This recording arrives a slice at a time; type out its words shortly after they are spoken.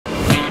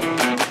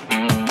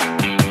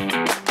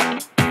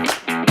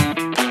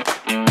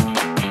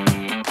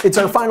It's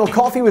our final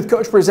Coffee with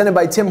Coach presented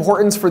by Tim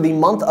Hortons for the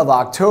month of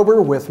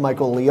October with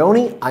Michael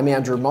Leone. I'm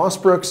Andrew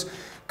Mossbrooks.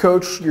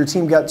 Coach, your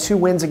team got 2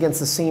 wins against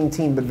the same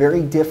team, but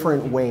very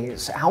different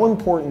ways. How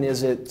important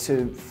is it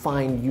to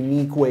find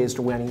unique ways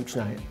to win each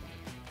night?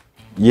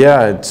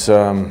 Yeah, it's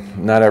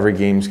not every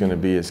game's going to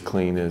be as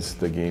clean as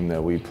the game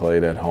that we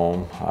played at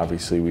home.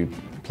 Obviously, we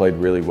played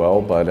really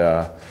well, but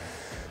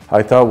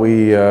I thought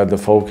the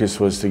focus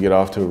was to get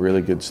off to a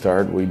really good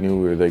start. We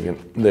knew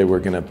they were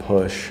going to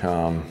push.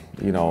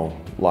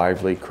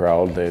 Lively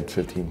crowd. They had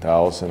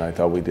 15,000. I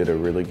thought we did a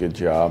really good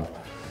job.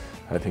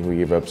 I think we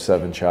gave up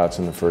 7 shots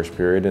in the first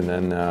period, and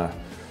then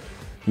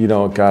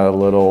it got a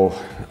little.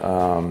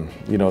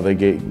 They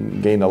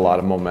gained a lot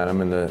of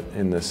momentum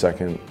in the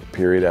second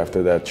period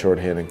after that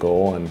shorthanded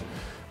goal, and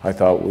I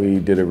thought we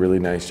did a really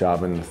nice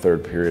job in the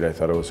third period. I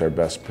thought it was our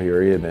best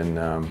period,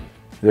 and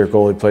their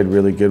goalie played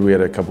really good. We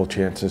had a couple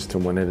chances to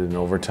win it in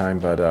overtime,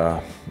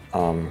 but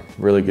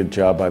really good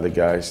job by the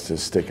guys to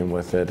sticking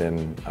with it,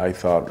 and I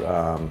thought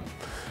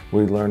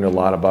we learned a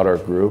lot about our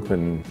group,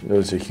 and it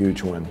was a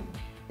huge win.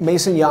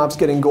 Mason Yop's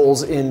getting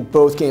goals in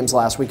both games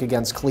last week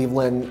against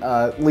Cleveland.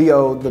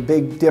 Leo, the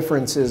big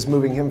difference is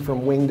moving him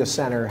from wing to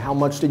center. How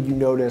much did you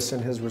notice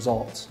in his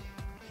results?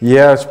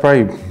 Yeah, it's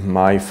probably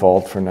my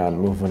fault for not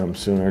moving him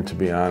sooner, to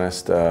be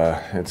honest.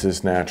 It's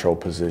his natural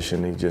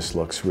position. He just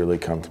looks really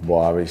comfortable.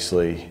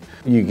 Obviously,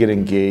 you get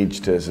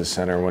engaged as a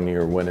center when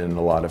you're winning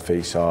a lot of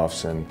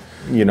face-offs, and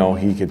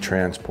he could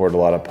transport a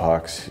lot of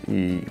pucks.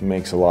 He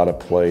makes a lot of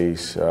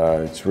plays.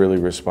 It's really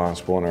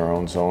responsible in our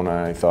own zone.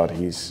 I thought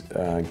he's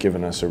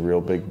given us a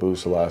real big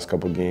boost the last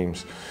couple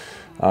games.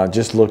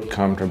 Just looked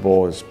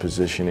comfortable. His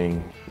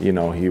positioning,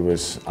 he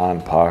was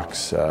on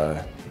pucks.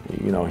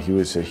 He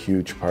was a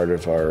huge part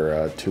of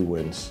our 2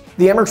 wins.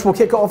 The Amerks will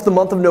kick off the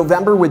month of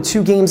November with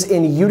 2 games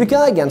in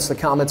Utica against the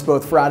Comets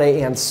both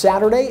Friday and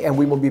Saturday, and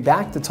we will be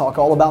back to talk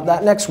all about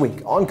that next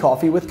week on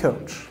Coffee with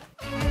Coach.